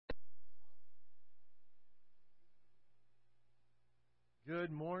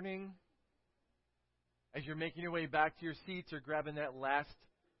Good morning. As you're making your way back to your seats or grabbing that last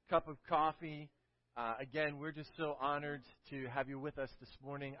cup of coffee, again, we're just so honored to have you with us this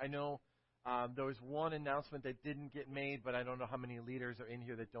morning. I know there was one announcement that didn't get made, but I don't know how many leaders are in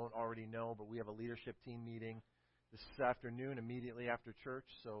here that don't already know, but we have a leadership team meeting this afternoon immediately after church.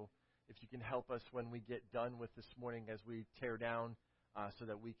 So if you can help us when we get done with this morning as we tear down so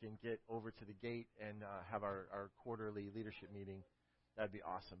that we can get over to the gate and have our quarterly leadership meeting, that'd be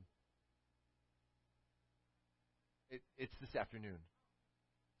awesome. It's this afternoon.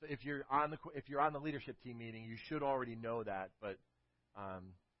 So if you're on the leadership team meeting, you should already know that. But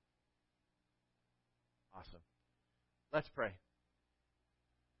awesome. Let's pray.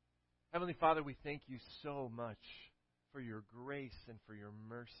 Heavenly Father, we thank you so much for your grace and for your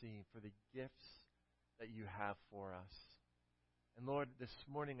mercy, for the gifts that you have for us. And Lord, this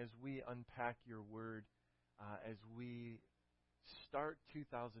morning as we unpack your word, as we start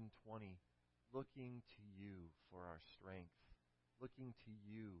 2020 looking to you for our strength, looking to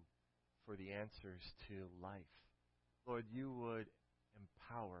you for the answers to life. Lord, you would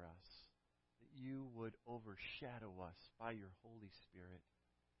empower us, that you would overshadow us by your Holy Spirit.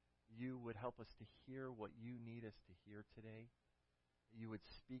 You would help us to hear what you need us to hear today. You would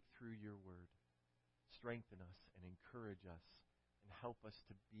speak through your word, strengthen us and encourage us, and help us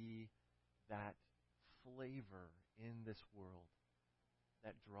to be that flavor in this world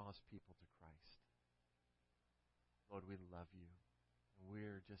that draws people to Christ. Lord, we love you, and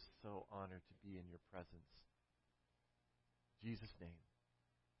we're just so honored to be in your presence. In Jesus' name,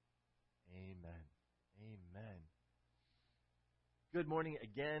 amen. Amen. Good morning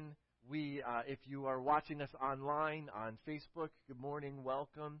again. If you are watching us online on Facebook, good morning,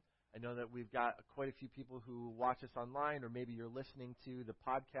 welcome. I know that we've got quite a few people who watch us online, or maybe you're listening to the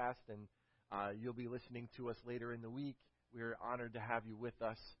podcast and you'll be listening to us later in the week. We're honored to have you with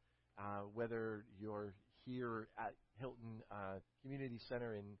us, whether you're here at Hilton Community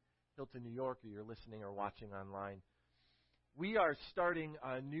Center in Hilton, New York, or you're listening or watching online. We are starting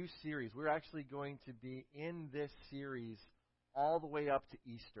a new series. We're actually going to be in this series all the way up to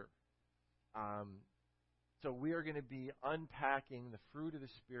Easter. So we are going to be unpacking the fruit of the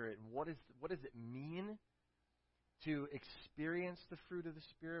Spirit. And what does it mean to experience the fruit of the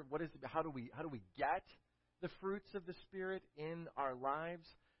Spirit? How do we get the fruits of the Spirit in our lives?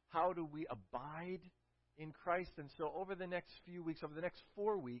 How do we abide in Christ? And so over the next few weeks, over the next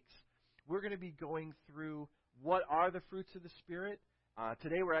 4 weeks, we're going to be going through what are the fruits of the Spirit.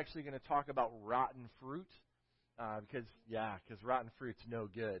 Today we're actually going to talk about rotten fruit because rotten fruit's no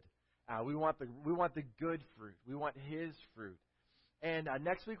good. We want the good fruit. We want His fruit. And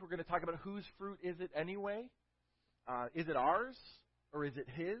next week we're going to talk about whose fruit is it anyway? Is it ours or is it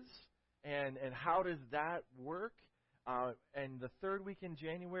His? And how does that work? And the third week in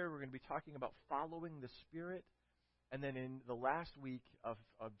January, we're going to be talking about following the Spirit. And then in the last week of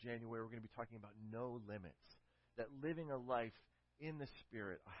January, we're going to be talking about no limits. That living a life in the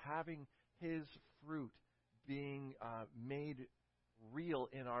Spirit, having His fruit being made real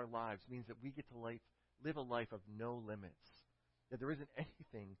in our lives means that we get to live a life of no limits. That there isn't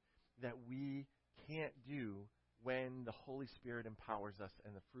anything that we can't do when the Holy Spirit empowers us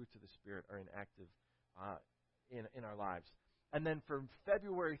and the fruits of the Spirit are inactive in our lives. And then from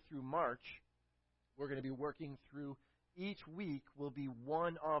February through March, we're going to be working through each week will be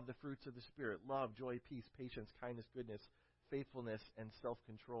one of the fruits of the Spirit: love, joy, peace, patience, kindness, goodness, faithfulness, and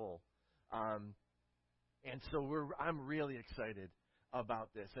self-control. And so I'm really excited about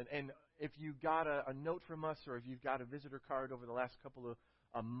this. And if you got a note from us, or if you've got a visitor card over the last couple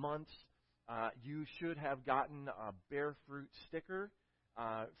of months, you should have gotten a Bear Fruit sticker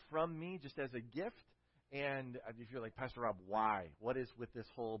from me just as a gift. And if you're like, Pastor Rob, why? What is with this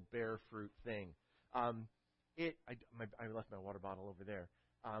whole Bear Fruit thing? I left my water bottle over there.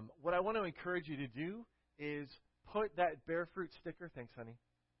 What I want to encourage you to do is put that Bear Fruit sticker. Thanks, honey.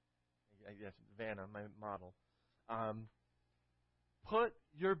 Yes, Vanna, my model. Put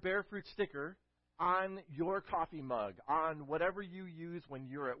your Bear Fruit sticker on your coffee mug, on whatever you use when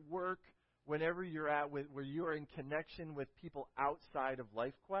you're at work, whenever you're where you are in connection with people outside of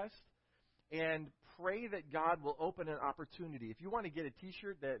LifeQuest, and pray that God will open an opportunity. If you want to get a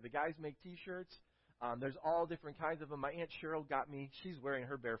T-shirt, the guys make T-shirts. There's all different kinds of them. My Aunt Cheryl got me. She's wearing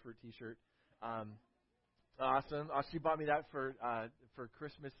her Bear Fruit T-shirt. Awesome. She bought me that for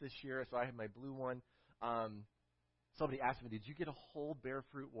Christmas this year, so I have my blue one. Somebody asked me, did you get a whole Bear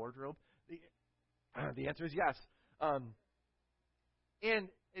Fruit wardrobe? The answer is yes. And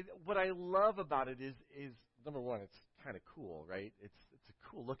what I love about it is number one, it's kind of cool, right? It's a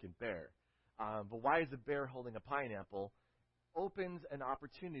cool looking bear. But why is a bear holding a pineapple? opens an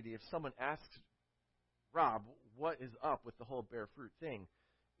opportunity. If someone asks Rob, what is up with the whole bear fruit thing?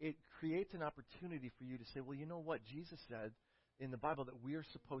 It creates an opportunity for you to say, well, you know what? Jesus said in the Bible that we are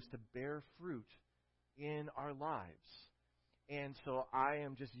supposed to bear fruit in our lives. And so I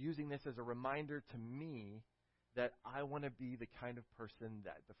am just using this as a reminder to me that I want to be the kind of person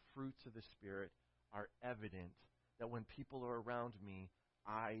that the fruits of the Spirit are evident, that when people are around me,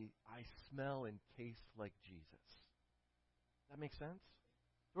 I smell and taste like Jesus. That makes sense?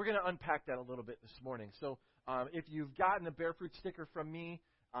 We're going to unpack that a little bit this morning. So if you've gotten a bear fruit sticker from me,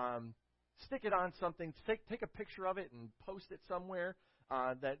 stick it on something. Take a picture of it and post it somewhere.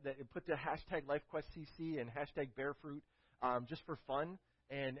 That put the hashtag LifeQuestCC and hashtag bearfruit just for fun,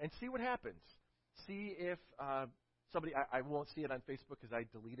 and see what happens. See if somebody, I won't see it on Facebook because I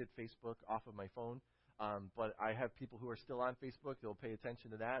deleted Facebook off of my phone, but I have people who are still on Facebook. They'll pay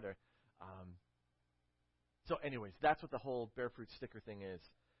attention to that. So anyways, that's what the whole bear fruit sticker thing is.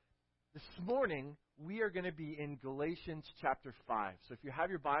 This morning, we are going to be in Galatians chapter 5. So if you have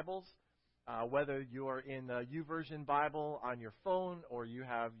your Bibles, whether you're in the YouVersion Bible on your phone or you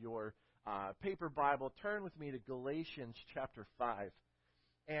have your paper Bible, turn with me to Galatians chapter 5.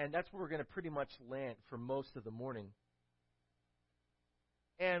 And that's where we're going to pretty much land for most of the morning.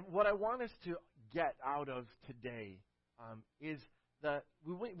 And what I want us to get out of today is that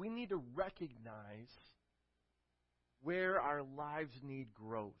we need to recognize where our lives need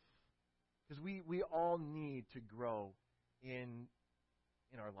growth. Because we all need to grow in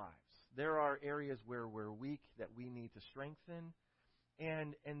our lives. There are areas where we're weak that we need to strengthen.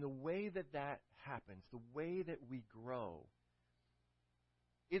 And the way that happens, the way that we grow,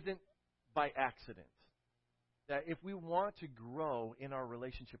 isn't by accident. That if we want to grow in our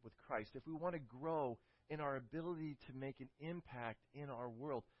relationship with Christ, if we want to grow in our ability to make an impact in our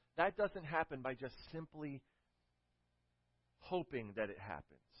world, that doesn't happen by just simply hoping that it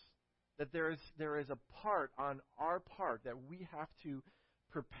happens. That there is a part on our part that we have to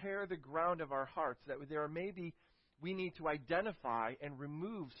prepare the ground of our hearts, that there are maybe we need to identify and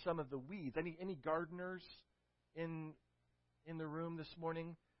remove some of the weeds. Any gardeners in the room this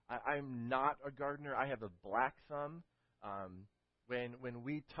morning? I'm not a gardener. I have a black thumb. When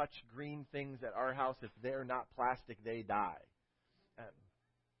we touch green things at our house, if they're not plastic, they die.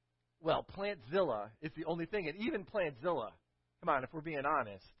 Well, Plantzilla is the only thing, and even Plantzilla, come on, if we're being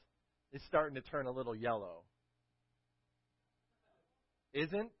honest, is starting to turn a little yellow.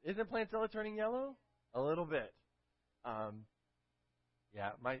 Isn't Plantzilla turning yellow? A little bit.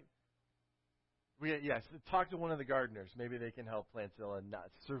 Yes, talk to one of the gardeners. Maybe they can help Plantzilla not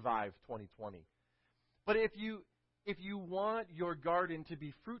survive 2020. But if you want your garden to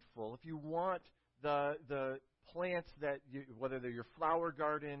be fruitful, if you want the plants whether they're your flower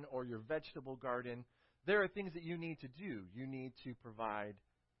garden or your vegetable garden, there are things that you need to do. You need to provide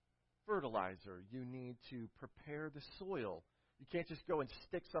fertilizer. You need to prepare the soil. You can't just go and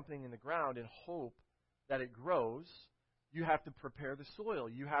stick something in the ground and hope that it grows. You have to prepare the soil.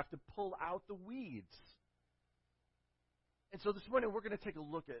 You have to pull out the weeds. And so this morning we're going to take a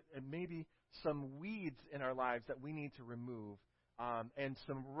look at maybe some weeds in our lives that we need to remove, and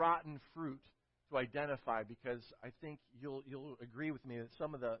some rotten fruit to identify, because I think you'll agree with me that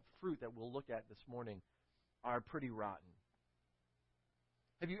some of the fruit that we'll look at this morning are pretty rotten.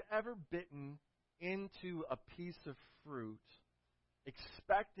 Have you ever bitten into a piece of fruit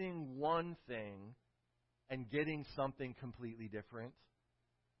expecting one thing and getting something completely different?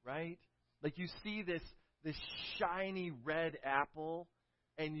 Right? Like you see this shiny red apple,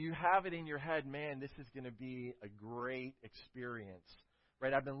 and you have it in your head, man, this is going to be a great experience.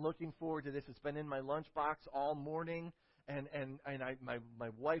 Right? I've been looking forward to this. It's been in my lunchbox all morning, and my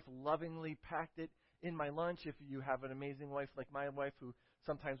wife lovingly packed it in my lunch. If you have an amazing wife like my wife, who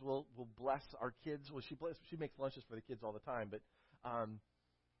sometimes will bless our kids. Well, she makes lunches for the kids all the time, but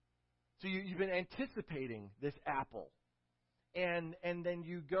so you've been anticipating this apple, and then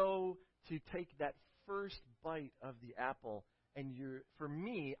you go to take that first bite of the apple, and for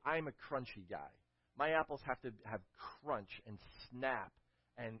me, I'm a crunchy guy. My apples have to have crunch and snap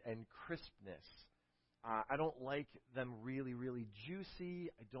and crispness. I don't like them really, really juicy.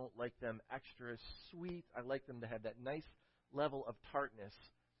 I don't like them extra sweet. I like them to have that nice level of tartness.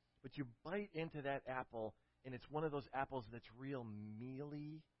 But you bite into that apple, and it's one of those apples that's real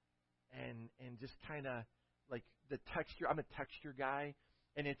mealy and just kind of like the texture. I'm a texture guy,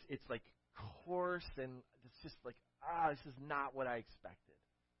 and it's like coarse, and it's just like, this is not what I expected,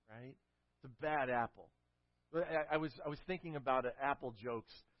 right? It's a bad apple. I was thinking about apple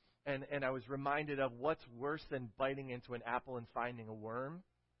jokes, and I was reminded of what's worse than biting into an apple and finding a worm?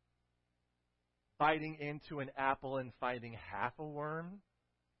 biting into an apple and finding half a worm,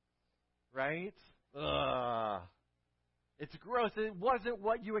 right? Ugh. It's gross. It wasn't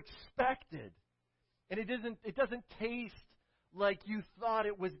what you expected. And it doesn't taste like you thought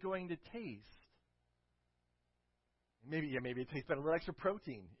it was going to taste. Maybe it tastes better. A little extra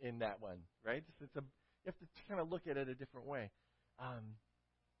protein in that one, right? You have to kind of look at it a different way.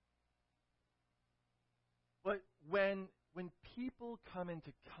 But when people come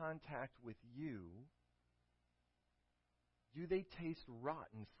into contact with you, do they taste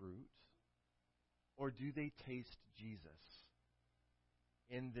rotten fruit, or do they taste Jesus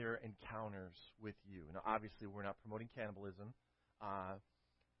in their encounters with you? Now, obviously, we're not promoting cannibalism,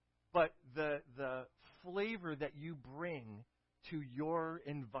 but the flavor that you bring to your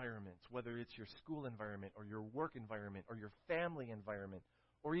environment, whether it's your school environment or your work environment or your family environment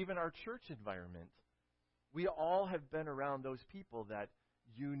or even our church environment, we all have been around those people that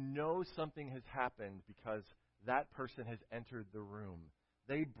you know something has happened because that person has entered the room.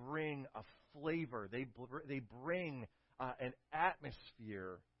 They bring a flavor. They bring an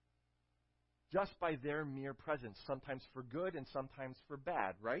atmosphere just by their mere presence, sometimes for good and sometimes for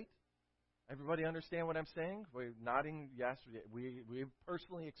bad, right? Everybody understand what I'm saying? We're nodding yes. We've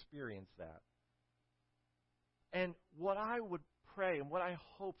personally experienced that. And what I would pray and what I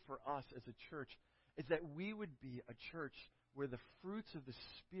hope for us as a church is that we would be a church where the fruits of the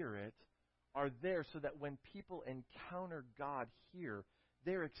Spirit are there so that when people encounter God here,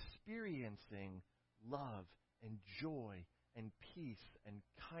 they're experiencing love and joy and peace and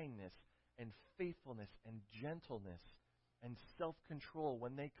kindness and faithfulness and gentleness and self-control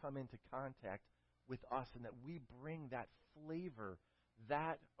when they come into contact with us, and that we bring that flavor,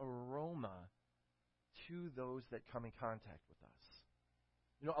 that aroma to those that come in contact with us.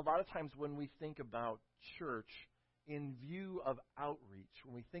 You know, a lot of times when we think about church in view of outreach,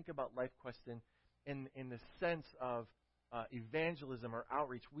 when we think about LifeQuest in the sense of evangelism or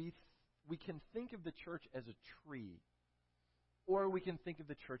outreach, we can think of the church as a tree, or we can think of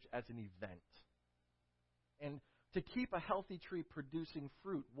the church as an event. And to keep a healthy tree producing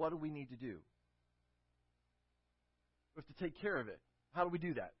fruit, what do we need to do? We have to take care of it. How do we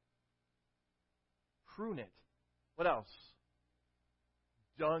do that? Prune it. What else?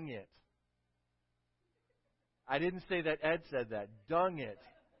 Dung it. I didn't say that. Ed said that. Dung it.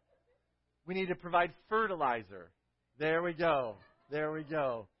 We need to provide fertilizer. There we go. There we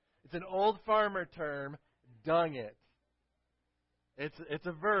go. It's an old farmer term, dung it. It's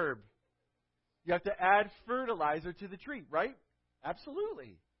a verb. You have to add fertilizer to the tree, right?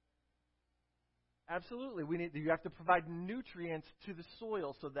 Absolutely. Absolutely. You have to provide nutrients to the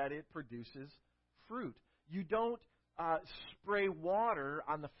soil so that it produces fruit. You don't spray water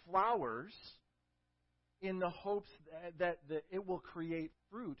on the flowers in the hopes that it will create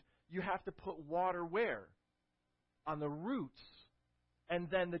fruit. You have to put water where? On the roots. And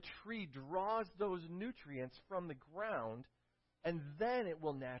then the tree draws those nutrients from the ground, and then it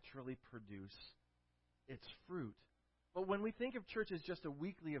will naturally produce its fruit. But when we think of church as just a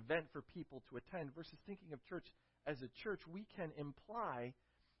weekly event for people to attend versus thinking of church as a church, we can imply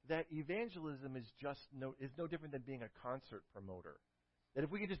that evangelism is no different than being a concert promoter. That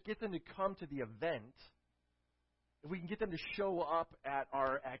if we can just get them to come to the event, if we can get them to show up at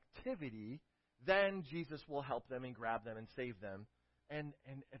our activity, then Jesus will help them and grab them and save them. And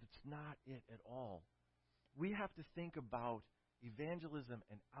it's not it at all. We have to think about evangelism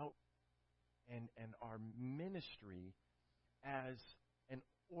and our ministry as an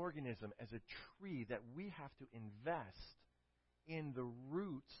organism, as a tree that we have to invest in the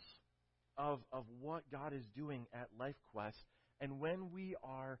roots of what God is doing at LifeQuest. And when we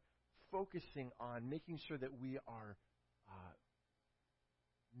are focusing on making sure that we are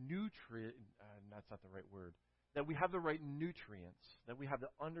that's not the right word, that we have the right nutrients, that we have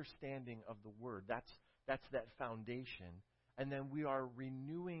the understanding of the Word, that's that foundation. And then we are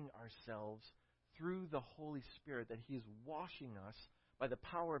renewing ourselves through the Holy Spirit, that He is washing us by the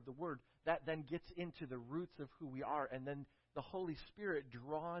power of the Word. That then gets into the roots of who we are, and then the Holy Spirit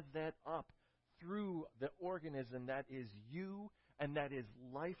draws that up through the organism that is you and that is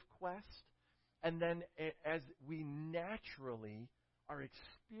LifeQuest. And then as we naturally are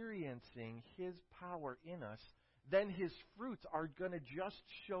experiencing His power in us, then His fruits are going to just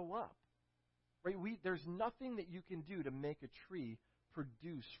show up. Right? There's nothing that you can do to make a tree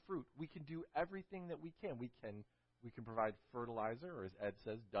produce fruit. We can do everything that we can. We can provide fertilizer, or as Ed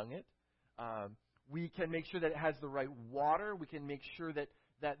says, dung it. We can make sure that it has the right water. We can make sure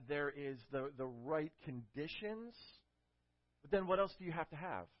that there is the right conditions. But then what else do you have to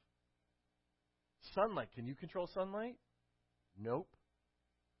have? Sunlight. Can you control sunlight? Nope.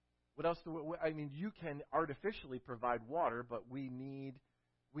 What else I mean, you can artificially provide water, but we need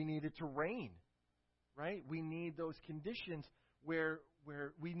it to rain, right? We need those conditions where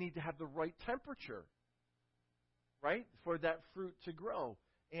we need to have the right temperature, right, for that fruit to grow.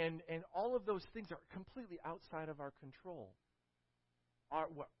 And all of those things are completely outside of our control.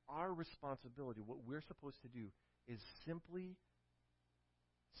 Our responsibility, what we're supposed to do, is simply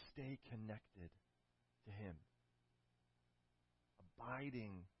stay connected to Him,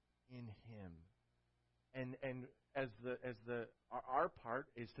 abiding in Him, and our part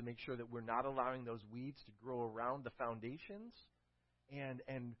is to make sure that we're not allowing those weeds to grow around the foundations, and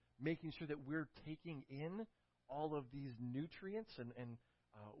making sure that we're taking in all of these nutrients, and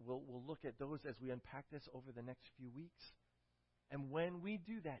we'll look at those as we unpack this over the next few weeks. And when we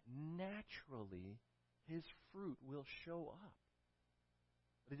do that, naturally, His fruit will show up.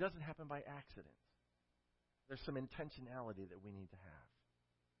 But it doesn't happen by accident. There's some intentionality that we need to have.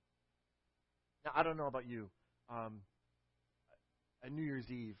 Now, I don't know about you. At New Year's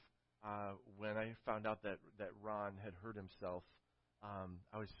Eve, when I found out that Ron had hurt himself,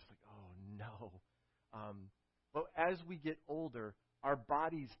 I was just like, oh, no. But as we get older, our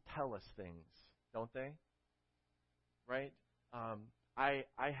bodies tell us things, don't they? Right? I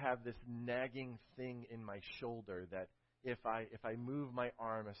have this nagging thing in my shoulder that if I move my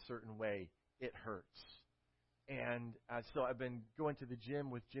arm a certain way, it hurts. And so I've been going to the gym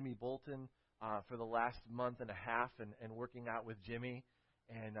with Jimmy Bolton for the last month and a half and working out with Jimmy.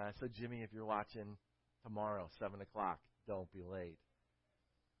 And so, Jimmy, if you're watching tomorrow, 7 o'clock, don't be late.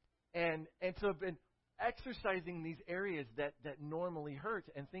 And so I've been exercising these areas that normally hurt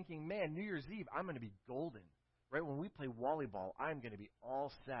and thinking, man, New Year's Eve, I'm going to be golden. Right? When we play volleyball, I'm going to be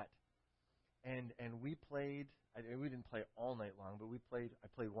all set. And we played, we didn't play all night long, but I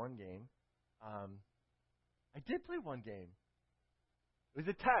played one game. I did play one game. It was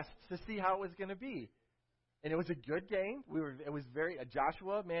a test to see how it was going to be. And it was a good game. It was very,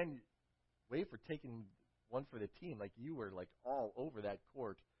 Joshua, man, wait for taking one for the team. Like, you were like all over that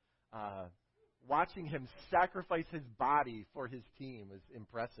court. Watching him sacrifice his body for his team was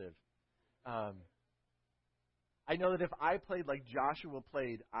impressive. I know that if I played like Joshua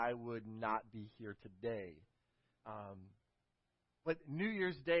played, I would not be here today. But New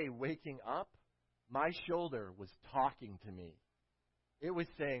Year's Day, waking up, my shoulder was talking to me. It was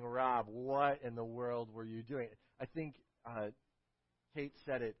saying, Rob, what in the world were you doing? I think Kate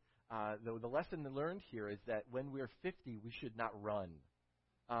said it. The lesson learned here is that when we're 50, we should not run.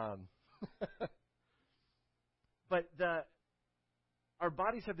 But our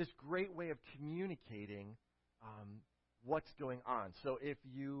bodies have this great way of communicating what's going on. So if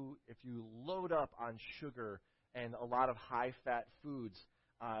you load up on sugar and a lot of high-fat foods,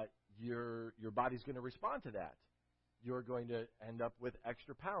 your body's going to respond to that. You're going to end up with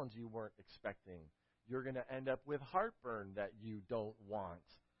extra pounds you weren't expecting. You're going to end up with heartburn that you don't want.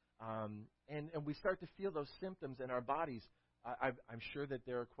 And we start to feel those symptoms in our bodies. I'm sure that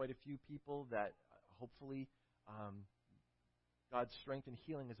there are quite a few people that hopefully God's strength and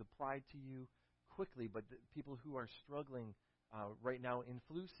healing is applied to you quickly, but the people who are struggling right now in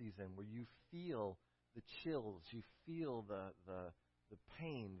flu season, where you feel the chills, you feel the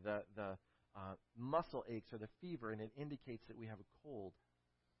pain, the muscle aches or the fever, and it indicates that we have a cold.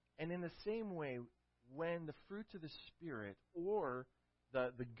 And in the same way, when the fruits of the Spirit, or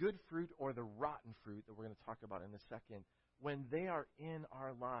the good fruit or the rotten fruit that we're going to talk about in a second, when they are in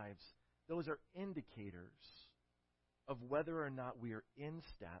our lives, those are indicators of whether or not we are in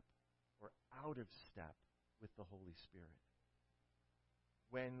step or out of step with the Holy Spirit.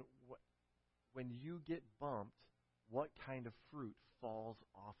 When you get bumped, what kind of fruit falls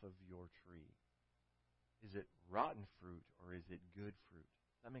off of your tree? Is it rotten fruit or is it good fruit?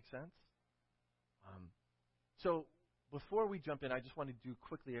 Does that make sense? So before we jump in, I just want to do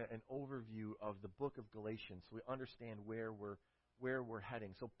quickly an overview of the book of Galatians so we understand where we're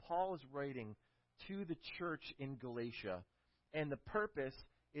heading. So Paul is writing to the church in Galatia, and the purpose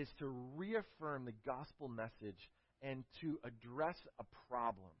is to reaffirm the gospel message and to address a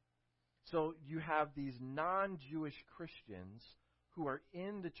problem. So you have these non-Jewish Christians who are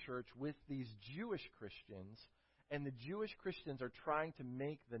in the church with these Jewish Christians, and the Jewish Christians are trying to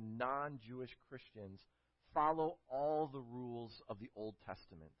make the non-Jewish Christians follow all the rules of the Old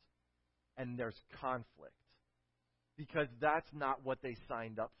Testament. And there's conflict because that's not what they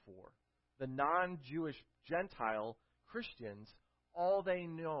signed up for. The non-Jewish Gentile Christians, all they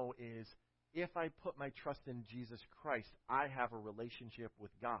know is, if I put my trust in Jesus Christ, I have a relationship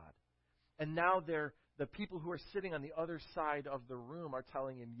with God. And now the people who are sitting on the other side of the room are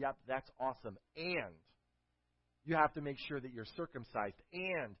telling him, yep, that's awesome. And you have to make sure that you're circumcised.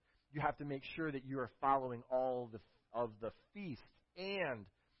 And You have to make sure that you are following all of the feasts, and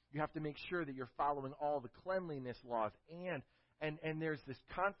you have to make sure that you're following all the cleanliness laws, and there's this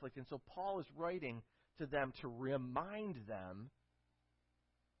conflict. And so Paul is writing to them to remind them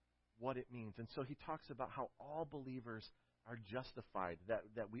what it means. And so he talks about how all believers are justified,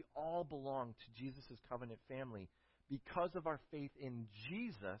 that we all belong to Jesus' covenant family because of our faith in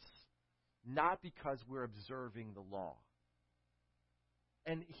Jesus, not because we're observing the law.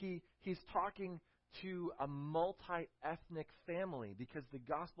 And he's talking to a multi-ethnic family because the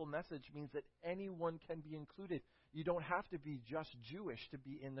gospel message means that anyone can be included. You don't have to be just Jewish to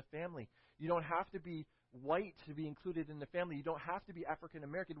be in the family. You don't have to be white to be included in the family. You don't have to be African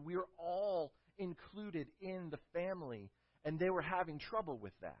American. We're all included in the family, and they were having trouble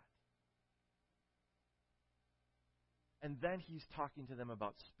with that. And then he's talking to them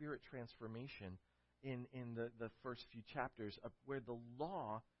about spirit transformation in the first few chapters, of where the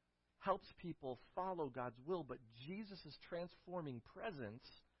law helps people follow God's will, but Jesus' transforming presence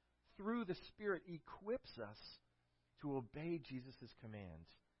through the Spirit equips us to obey Jesus' commands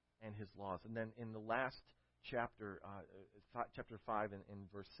and his laws. And then in the last chapter, chapter 5 in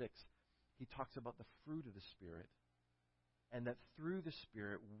verse 6, he talks about the fruit of the Spirit, and that through the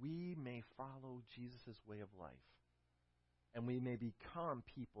Spirit we may follow Jesus' way of life, and we may become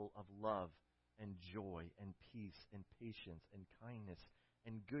people of love and joy and peace and patience and kindness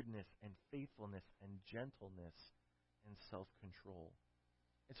and goodness and faithfulness and gentleness and self-control.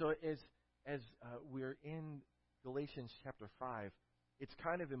 And so as we're in Galatians chapter 5, it's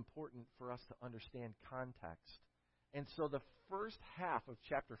kind of important for us to understand context. And so the first half of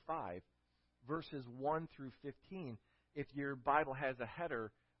chapter 5, verses 1 through 15, if your Bible has a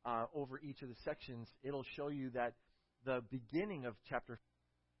header over each of the sections, it'll show you that the beginning of chapter 5,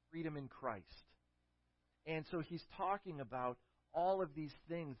 freedom in Christ. And so he's talking about all of these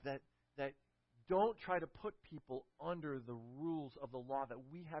things that don't try to put people under the rules of the law,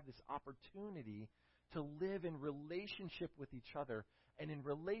 that we have this opportunity to live in relationship with each other and in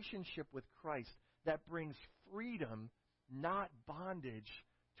relationship with Christ that brings freedom, not bondage,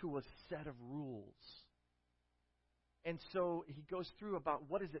 to a set of rules. And so he goes through about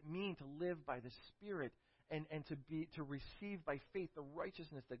what does it mean to live by the Spirit and to receive by faith the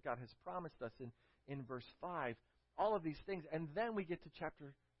righteousness that God has promised us in verse 5, all of these things. And then we get to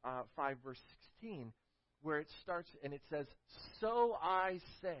chapter 5, verse 16, where it starts and it says, "So I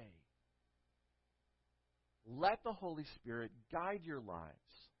say, let the Holy Spirit guide your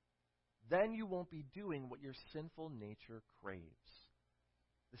lives. Then you won't be doing what your sinful nature craves."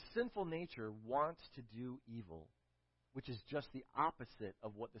 The sinful nature wants to do evil, which is just the opposite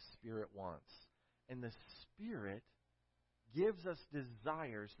of what the Spirit wants. And the Spirit gives us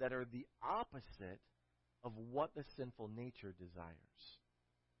desires that are the opposite of what the sinful nature desires.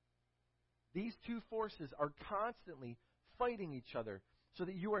 These two forces are constantly fighting each other so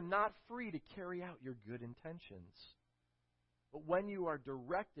that you are not free to carry out your good intentions. But when you are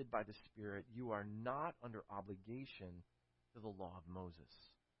directed by the Spirit, you are not under obligation to the law of Moses.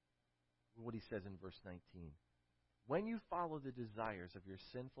 What he says in verse 19. When you follow the desires of your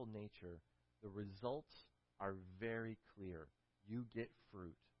sinful nature, the results are very clear. You get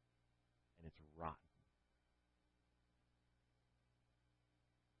fruit, and it's rotten.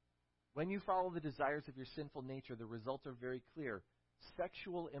 When you follow the desires of your sinful nature, the results are very clear.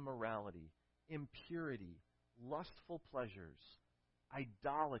 Sexual immorality, impurity, lustful pleasures,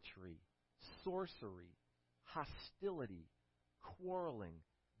 idolatry, sorcery, hostility, quarreling,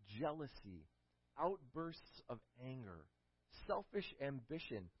 jealousy, outbursts of anger, selfish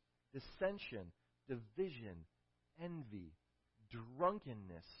ambition, dissension, division, envy,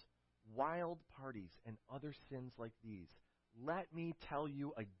 drunkenness, wild parties, and other sins like these. Let me tell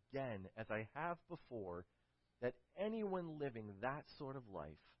you again, as I have before, that anyone living that sort of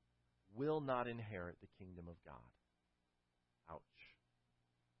life will not inherit the kingdom of God. Ouch.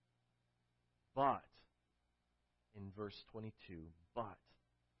 But, in verse 22, but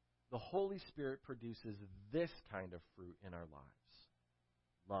the Holy Spirit produces this kind of fruit in our lives: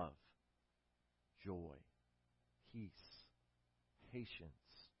 love, joy, peace,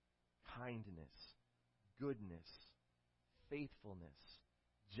 patience, kindness, goodness, faithfulness,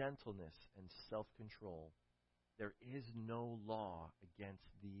 gentleness, and self-control. There is no law against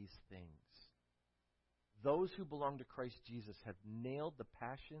these things. Those who belong to Christ Jesus have nailed the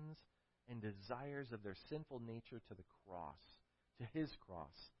passions and desires of their sinful nature to the cross, to his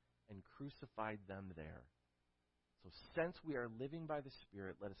cross, and crucified them there. So since we are living by the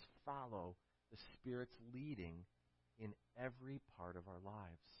Spirit, let us follow the Spirit's leading in every part of our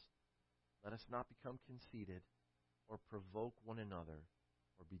lives. Let us not become conceited or provoke one another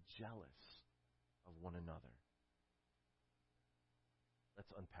or be jealous of one another. Let's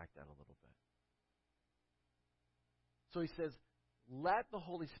unpack that a little bit. So he says, let the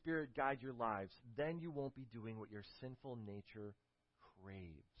Holy Spirit guide your lives. Then you won't be doing what your sinful nature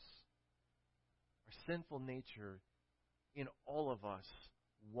craves. Our sinful nature in all of us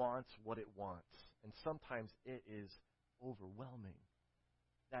wants what it wants. And sometimes it is overwhelming.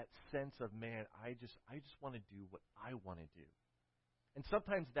 That sense of, man, I just want to do what I want to do. And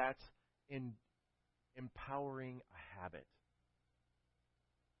sometimes that's in empowering a habit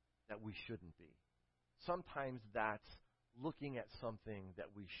that we shouldn't be. Sometimes that's looking at something that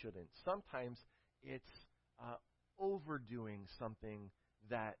we shouldn't. Sometimes it's overdoing something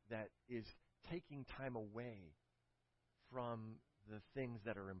that is taking time away from the things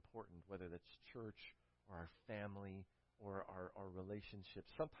that are important, whether that's church or our family or our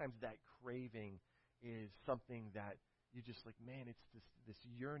relationships. Sometimes that craving is something that you just like, man, it's this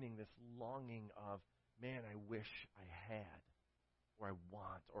yearning, this longing of, man, I wish I had, or I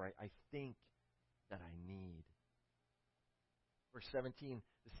want, or I think that I need. Verse 17,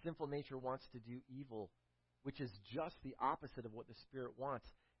 the sinful nature wants to do evil, which is just the opposite of what the Spirit wants.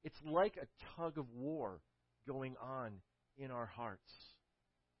 It's like a tug of war going on in our hearts.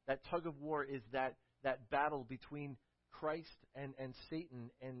 That tug of war is that battle between Christ and Satan.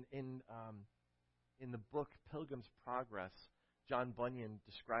 And in the book Pilgrim's Progress, John Bunyan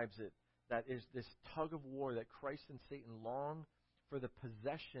describes it, that is this tug of war that Christ and Satan long for the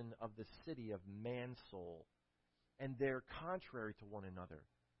possession of the city of man's soul. And they're contrary to one another.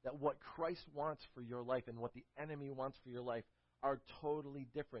 That what Christ wants for your life and what the enemy wants for your life are totally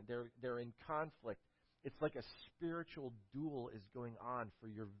different. They're in conflict. It's like a spiritual duel is going on for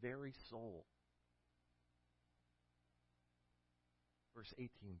your very soul. Verse 18,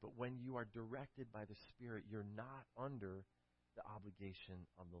 but when you are directed by the Spirit, you're not under the obligation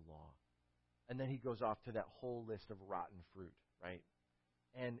of the law. And then he goes off to that whole list of rotten fruit, right?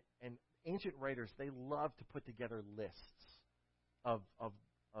 And ancient writers, they love to put together lists of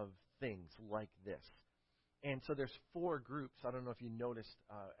things like this. And so there's 4 groups. I don't know if you noticed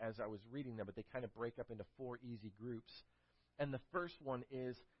as I was reading them, but they kind of break up into 4 easy groups. And the first one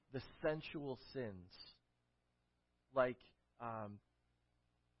is the sensual sins, like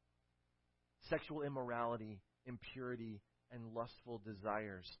sexual immorality, impurity, and lustful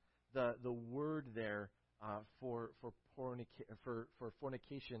desires. The word there for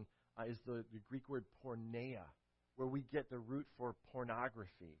fornication is the Greek word porneia, where we get the root for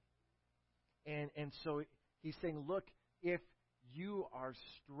pornography. And so he's saying, look, if you are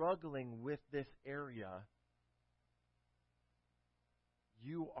struggling with this area,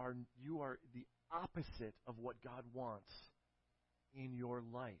 you are the opposite of what God wants in your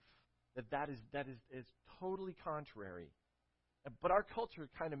life. That is totally contrary. But our culture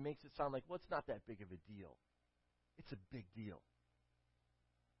kind of makes it sound like, well, it's not that big of a deal. It's a big deal.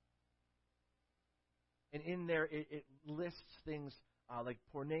 And in there, it lists things like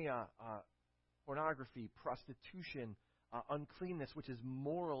porneia, pornography, prostitution, uncleanness, which is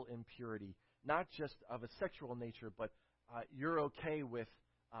moral impurity, not just of a sexual nature, but you're okay with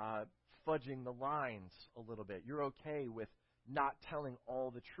fudging the lines a little bit. You're okay with not telling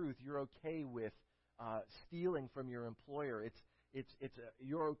all the truth. You're okay with stealing from your employer.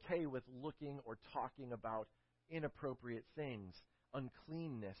 You're okay with looking or talking about inappropriate things,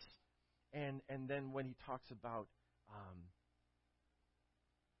 uncleanness. And then when he talks about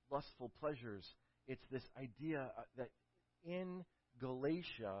lustful pleasures, it's this idea that in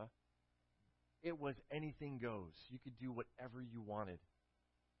Galatia, it was anything goes. You could do whatever you wanted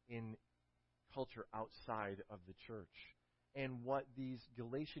in culture outside of the church. And what these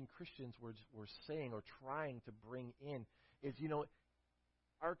Galatian Christians were saying or trying to bring in is,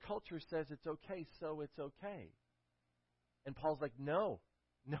 our culture says it's okay, so it's okay. And Paul's like, no,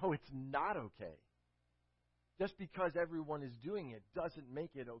 it's not okay. Just because everyone is doing it doesn't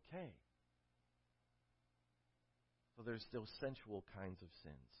make it okay. So there's still sensual kinds of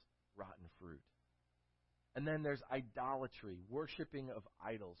sins, rotten fruit. And then there's idolatry, worshiping of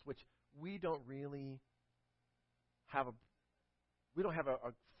idols, which we don't really have a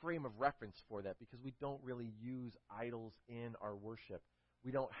frame of reference for that because we don't really use idols in our worship.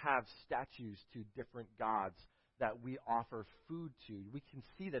 We don't have statues to different gods that we offer food to. We can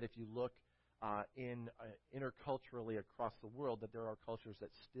see that if you look interculturally across the world, that there are cultures that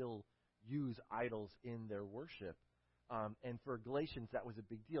still use idols in their worship. And for Galatians, that was a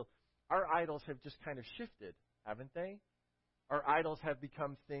big deal. Our idols have just kind of shifted, haven't they? Our idols have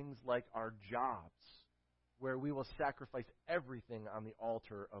become things like our jobs, where we will sacrifice everything on the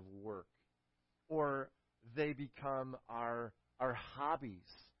altar of work. Or they become our our hobbies.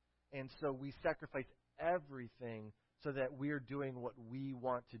 And so we sacrifice everything so that we're doing what we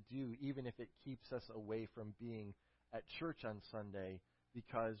want to do, even if it keeps us away from being at church on Sunday,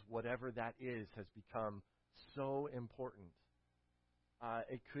 because whatever that is has become so important.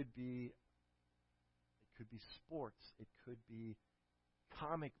 It could be sports. It could be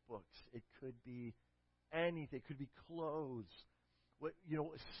comic books. It could be anything. It could be clothes.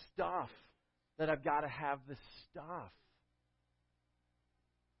 Stuff that I've got to have the stuff.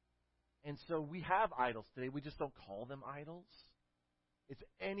 And so we have idols today. We just don't call them idols. It's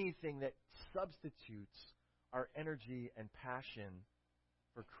anything that substitutes our energy and passion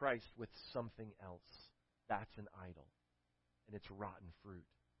for Christ with something else. That's an idol. And it's rotten fruit.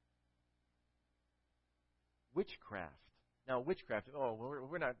 Witchcraft. Now, witchcraft,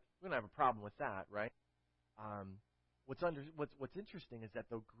 we're not going to have a problem with that, right? What's interesting is that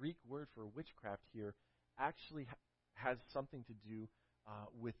the Greek word for witchcraft here actually has something to do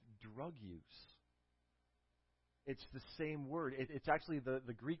with drug use. It's the same word. It's actually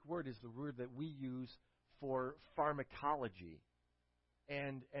the Greek word is the word that we use for pharmacology.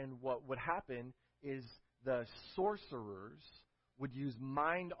 And what would happen is the sorcerers would use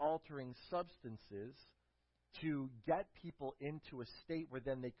mind-altering substances to get people into a state where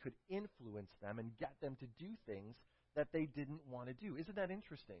then they could influence them and get them to do things that they didn't want to do. Isn't that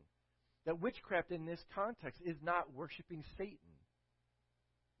interesting? That witchcraft in this context is not worshiping Satan.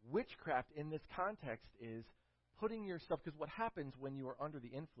 Witchcraft in this context is putting yourself, because what happens when you are under the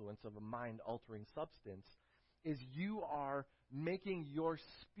influence of a mind-altering substance is you are making your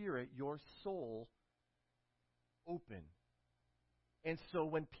spirit, your soul, open. And so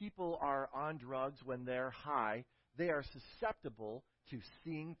when people are on drugs, when they're high, they are susceptible to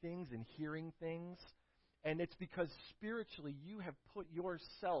seeing things and hearing things. And it's because spiritually you have put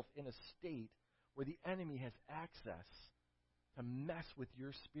yourself in a state where the enemy has access to mess with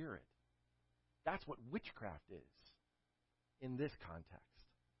your spirit. That's what witchcraft is in this context.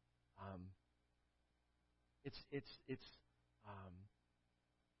 It's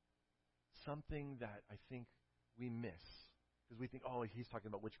something that I think we miss. Because we think, he's talking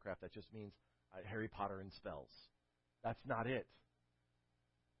about witchcraft. That just means Harry Potter and spells. That's not it.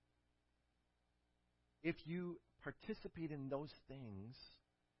 If you participate in those things,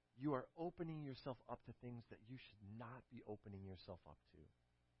 you are opening yourself up to things that you should not be opening yourself up to.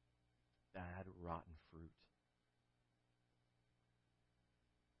 Bad, rotten fruit.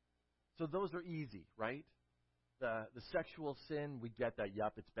 So those are easy, right? The sexual sin, we get that.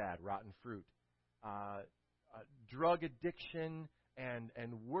 Yup, it's bad, rotten fruit. Drug addiction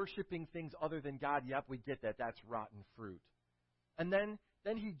and worshiping things other than God, yep, we get that. That's rotten fruit. And then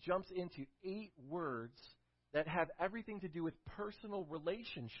he jumps into 8 words that have everything to do with personal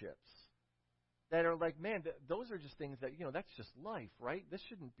relationships that are like, man, those are just things that, that's just life, right? This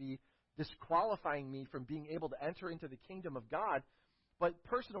shouldn't be disqualifying me from being able to enter into the kingdom of God. But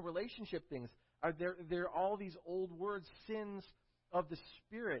personal relationship things, they're all these old words, sins of the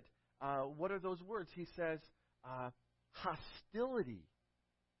Spirit. What are those words? He says, hostility.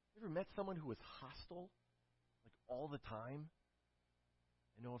 You ever met someone who was hostile, like all the time?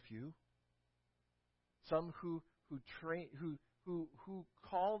 I know a few. Some who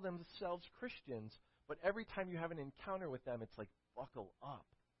call themselves Christians, but every time you have an encounter with them, it's like, buckle up,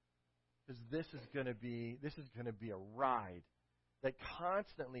 because this is going to be a ride. That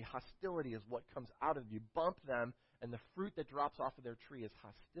constantly hostility is what comes out of you. Bump them, and the fruit that drops off of their tree is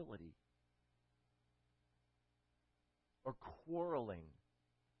hostility. Or quarreling,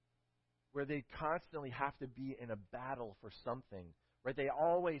 where they constantly have to be in a battle for something, right? They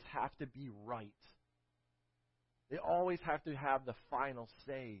always have to be right. They always have to have the final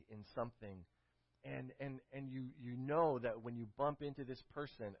say in something. And you know that when you bump into this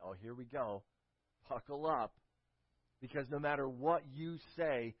person, here we go, buckle up. Because no matter what you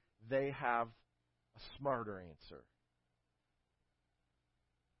say, they have a smarter answer.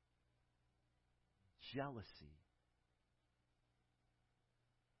 Jealousy.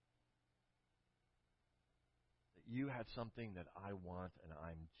 That you have something that I want and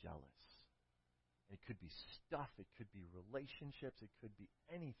I'm jealous. It could be stuff, it could be relationships, it could be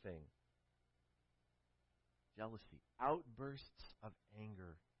anything. Jealousy. Outbursts of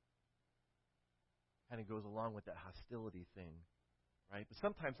anger. Kind of goes along with that hostility thing, right? But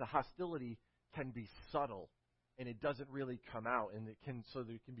sometimes the hostility can be subtle, and it doesn't really come out, and so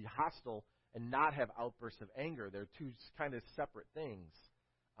there can be hostile and not have outbursts of anger. They're two kind of separate things.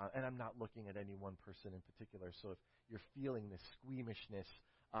 And I'm not looking at any one person in particular, so if you're feeling this squeamishness,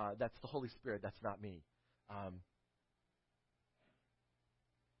 that's the Holy Spirit, that's not me.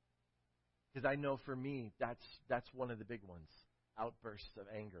 Because I know for me, that's one of the big ones. outbursts of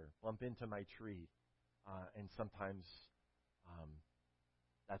anger, bump into my tree, and sometimes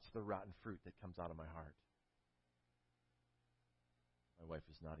that's the rotten fruit that comes out of my heart. My wife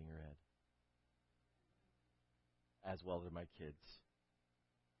is nodding her head. As well as my kids.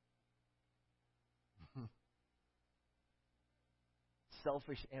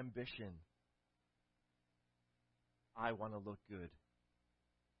 Selfish ambition. I want to look good.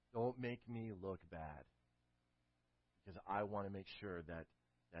 Don't make me look bad. Because I want to make sure that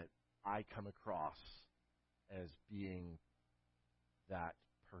I come across as being that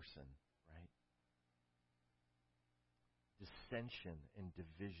person, right? Dissension and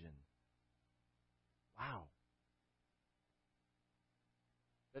division. Wow.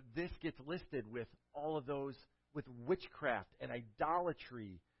 That this gets listed with all of those, with witchcraft and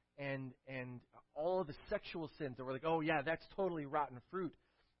idolatry and all of the sexual sins that we're like, oh yeah, that's totally rotten fruit.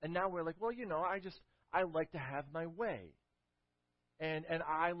 And now we're like, well, I like to have my way. And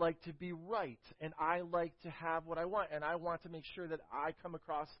I like to be right. And I like to have what I want. And I want to make sure that I come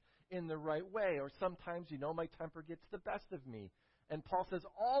across in the right way. Or sometimes, my temper gets the best of me. And Paul says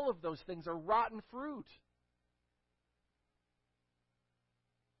all of those things are rotten fruit.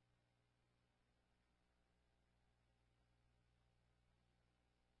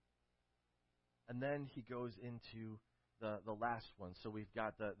 And then he goes into the last one. So we've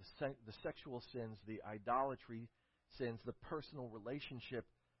got the sexual sins, the idolatry sins, the personal relationship,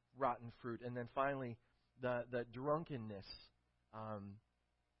 rotten fruit, and then finally the drunkenness,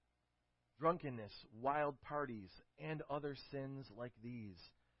 wild parties, and other sins like these.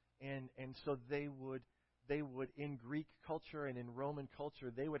 And so they would in Greek culture and in Roman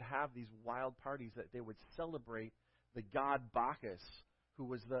culture, they would have these wild parties that they would celebrate the god Bacchus, who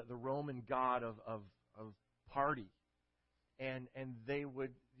was the Roman god of party. And they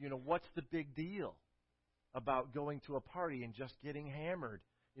would, what's the big deal about going to a party and just getting hammered?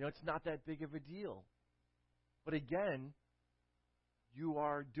 It's not that big of a deal. But again, you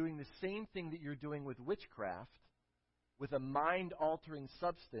are doing the same thing that you're doing with witchcraft, with a mind-altering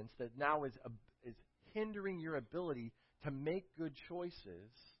substance that now is hindering your ability to make good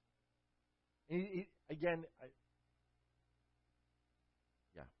choices. Again,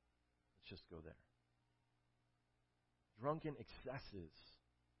 let's just go there. Drunken excesses.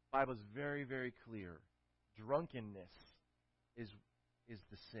 The Bible is very, very clear. Drunkenness is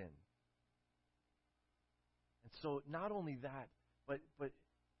the sin. And so not only that, but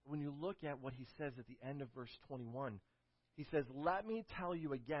when you look at what he says at the end of verse 21, he says, let me tell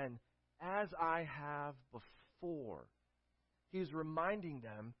you again, as I have before. He's reminding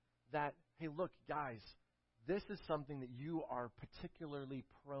them that, hey, look, guys, this is something that you are particularly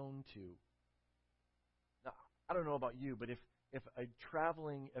prone to. Now, I don't know about you, but if a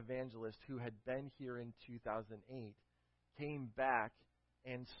traveling evangelist who had been here in 2008 came back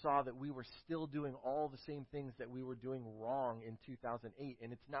and saw that we were still doing all the same things that we were doing wrong in 2008,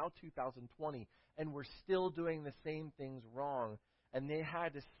 and it's now 2020, and we're still doing the same things wrong, and they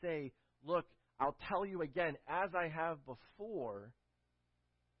had to say, look, I'll tell you again, as I have before,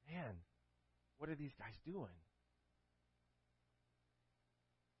 man, what are these guys doing?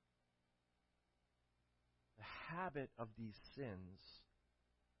 The habit of these sins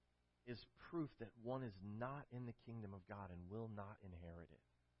is proof that one is not in the kingdom of God and will not inherit it.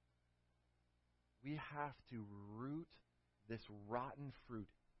 We have to root this rotten fruit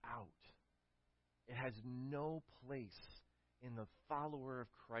out. It has no place in the follower of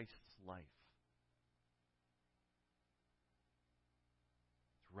Christ's life.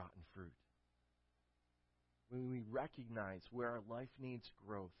 It's rotten fruit. When we recognize where our life needs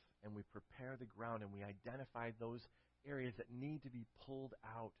growth and we prepare the ground and we identify those areas that need to be pulled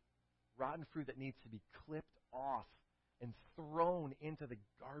out, rotten fruit that needs to be clipped off and thrown into the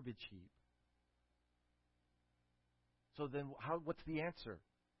garbage heap. So then what's the answer?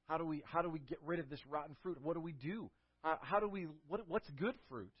 How do we get rid of this rotten fruit? What do? What's good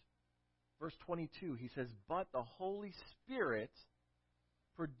fruit? Verse 22, he says, but the Holy Spirit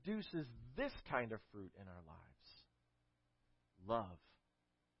produces this kind of fruit in our lives. Love,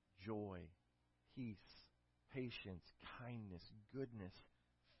 joy, peace, patience, kindness, goodness,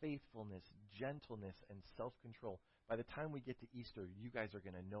 faithfulness, gentleness, and self-control. By the time we get to Easter, you guys are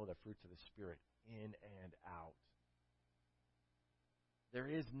going to know the fruits of the Spirit in and out. There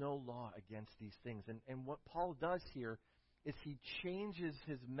is no law against these things. And what Paul does here is he changes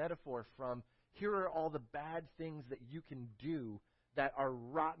his metaphor from, here are all the bad things that you can do that are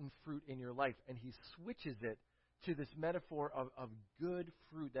rotten fruit in your life. And he switches it to this metaphor of good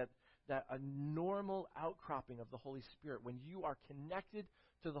fruit, that a normal outcropping of the Holy Spirit. When you are connected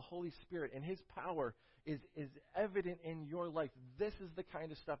to the Holy Spirit and His power is evident in your life, this is the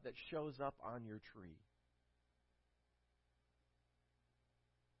kind of stuff that shows up on your tree.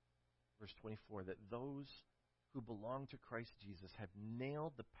 Verse 24, that those who belong to Christ Jesus have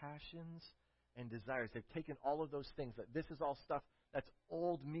nailed the passions and desires. They've taken all of those things, that this is all stuff that's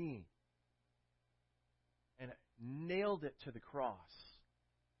old me, and nailed it to the cross.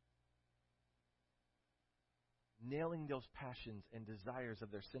 Nailing those passions and desires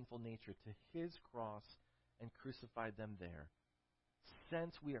of their sinful nature to His cross and crucified them there.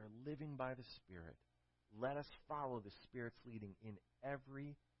 Since we are living by the Spirit, let us follow the Spirit's leading in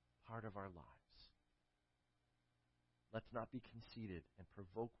every part of our lives. Let's not be conceited and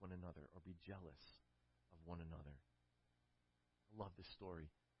provoke one another or be jealous of one another. I love this story.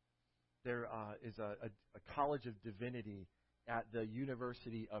 There is a College of Divinity at the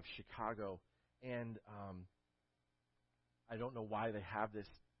University of Chicago, and I don't know why they have this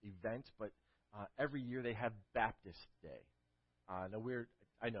event, but every year they have Baptist Day. I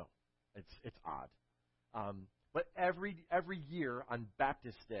know it's odd, but every year on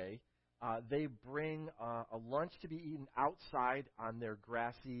Baptist Day, they bring a lunch to be eaten outside on their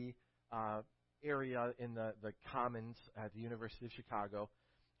grassy area in the Commons at the University of Chicago,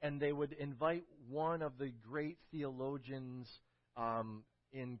 and they would invite one of the great theologians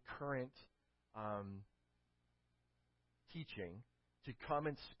in current teaching to come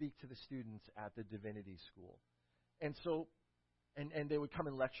and speak to the students at the divinity school. And so, and they would come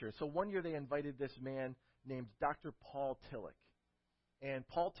and lecture. So one year they invited this man named Dr. Paul Tillich. And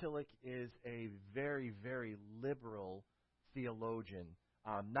Paul Tillich is a very, very liberal theologian,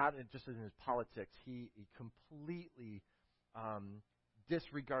 not just in his politics. He completely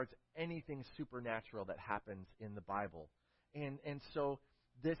disregards anything supernatural that happens in the Bible. And so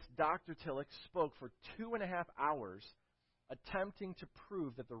this Dr. Tillich spoke for 2.5 hours attempting to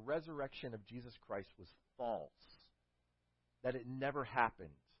prove that the resurrection of Jesus Christ was false, that it never happened.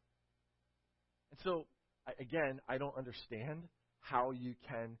 And so, again, I don't understand how you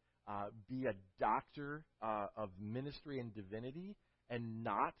can be a doctor of ministry and divinity and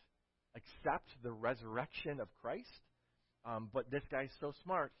not accept the resurrection of Christ. But this guy's so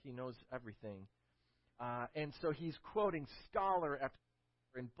smart, he knows everything. And so he's quoting scholar after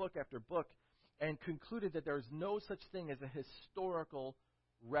and book after book, and concluded that there is no such thing as a historical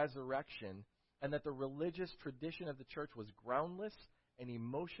resurrection, and that the religious tradition of the church was groundless and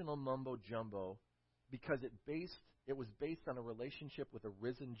emotional mumbo-jumbo because it was based on a relationship with a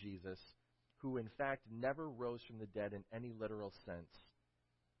risen Jesus who, in fact, never rose from the dead in any literal sense,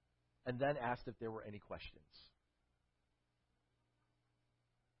 and then asked if there were any questions.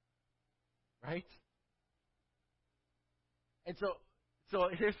 Right? And so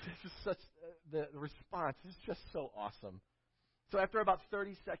here's such the response is just so awesome. So after about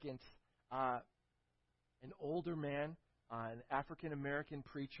 30 seconds, an older man, an African-American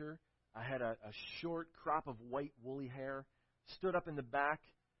preacher, had a short crop of white woolly hair, stood up in the back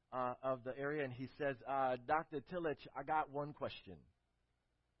of the area, and he says, Dr. Tillich, I got one question.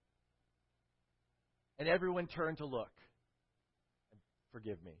 And everyone turned to look.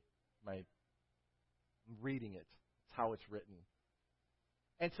 Forgive me. I'm reading it. It's how it's written.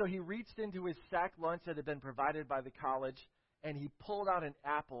 And so he reached into his sack lunch that had been provided by the college, and he pulled out an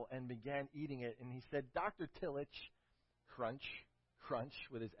apple and began eating it. And he said, Dr. Tillich, crunch, crunch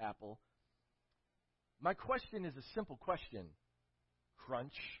with his apple, my question is a simple question.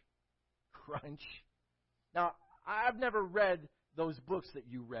 Crunch, crunch. Now, I've never read those books that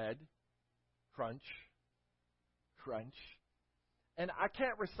you read. Crunch, crunch. And I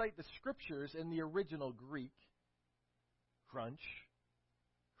can't recite the scriptures in the original Greek. Crunch,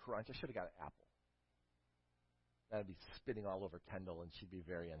 crunch. I should have got an apple. That would be spitting all over Kendall, and she'd be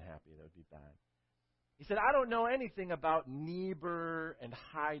very unhappy. That would be bad. He said, I don't know anything about Niebuhr and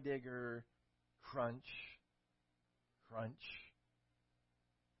Heidegger. Crunch, crunch.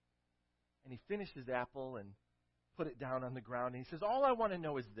 And he finished his apple and put it down on the ground. And he says, all I want to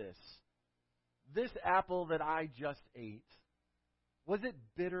know is this. This apple that I just ate, was it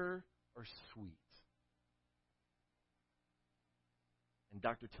bitter or sweet? And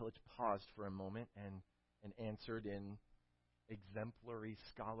Dr. Tillich paused for a moment and answered in exemplary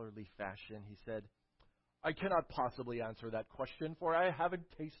scholarly fashion. He said, I cannot possibly answer that question, for I haven't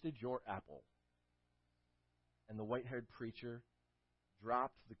tasted your apple. And the white-haired preacher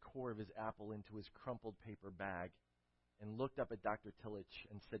dropped the core of his apple into his crumpled paper bag and looked up at Dr. Tillich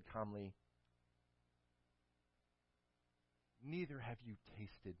and said calmly, neither have you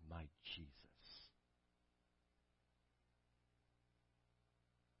tasted my Jesus.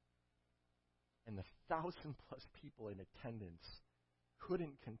 And the 1,000+ people in attendance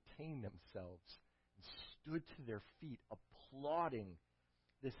couldn't contain themselves and stood to their feet, applauding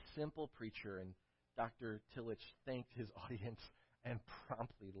this simple preacher. And Dr. Tillich thanked his audience and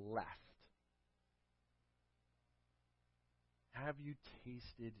promptly left. Have you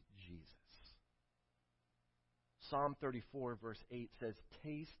tasted Jesus? Psalm 34, verse 8 says,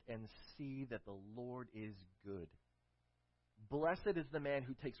 "Taste and see that the Lord is good. Blessed is the man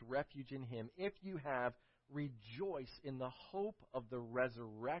who takes refuge in him. If you have, rejoice in the hope of the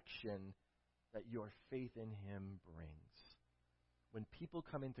resurrection that your faith in him brings." When people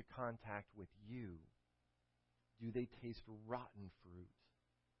come into contact with you, do they taste rotten fruit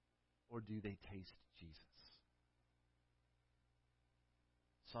or do they taste Jesus?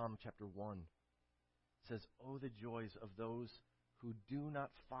 Psalm chapter 1 says, "Oh, the joys of those who do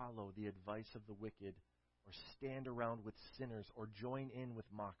not follow the advice of the wicked, or stand around with sinners, or join in with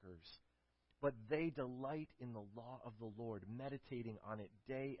mockers. But they delight in the law of the Lord, meditating on it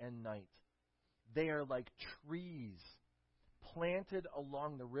day and night. They are like trees planted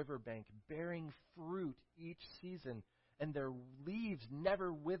along the riverbank, bearing fruit each season, and their leaves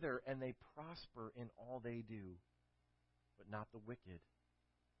never wither, and they prosper in all they do. But not the wicked.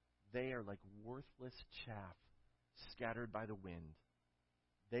 They are like worthless chaff scattered by the wind.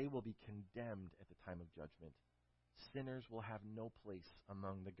 They will be condemned at the time of judgment. Sinners will have no place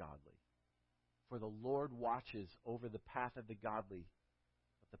among the godly. For the Lord watches over the path of the godly,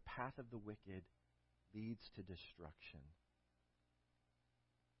 but the path of the wicked leads to destruction."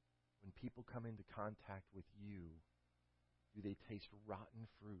 When people come into contact with you, do they taste rotten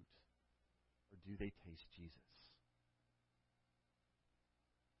fruit or do they taste Jesus?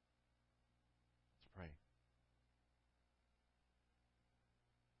 Let's pray.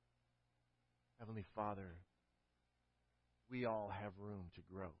 Heavenly Father, we all have room to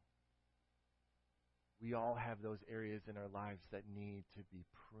grow. We all have those areas in our lives that need to be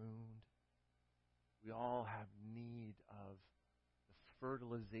pruned. We all have need of the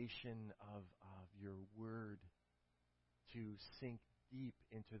fertilization of your word to sink deep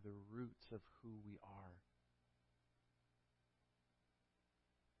into the roots of who we are.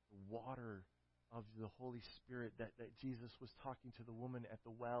 The water of the Holy Spirit that Jesus was talking to the woman at the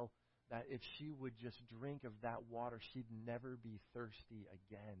well, that if she would just drink of that water, she'd never be thirsty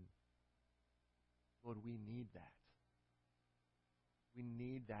again. Lord, we need that. We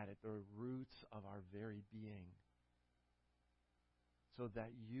need that at the roots of our very being, so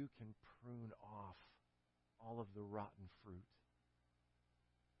that you can prune off all of the rotten fruit.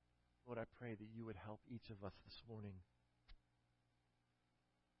 Lord, I pray that you would help each of us this morning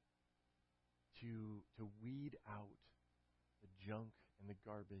to weed out the junk and the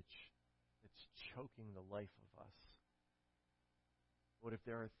garbage that's choking the life of us. Lord, if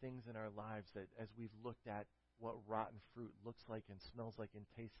there are things in our lives that as we've looked at what rotten fruit looks like and smells like and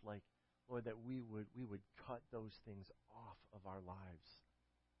tastes like, Lord, that we would cut those things off of our lives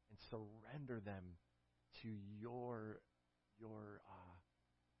and surrender them to your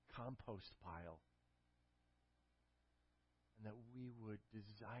compost pile, and that we would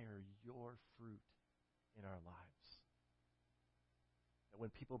desire your fruit in our lives. That when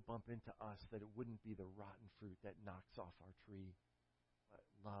people bump into us, that it wouldn't be the rotten fruit that knocks off our tree, but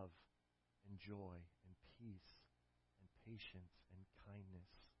love and joy and peace and patience and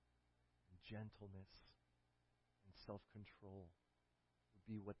kindness and gentleness and self-control would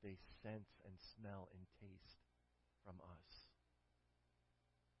be what they sense and smell and taste from us.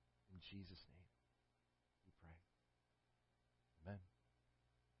 In Jesus' name, we pray. Amen.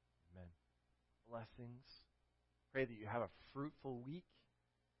 Amen. Blessings. Pray that you have a fruitful week.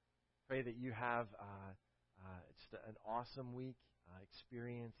 Pray that you have just an awesome week,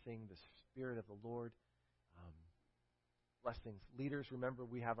 experiencing the Spirit of the Lord. Blessings. Leaders, remember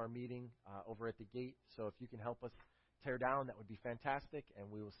we have our meeting over at the gate, so if you can help us tear down, that would be fantastic,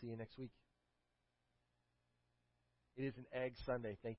 and we will see you next week. It is an Egg Sunday. Thank you.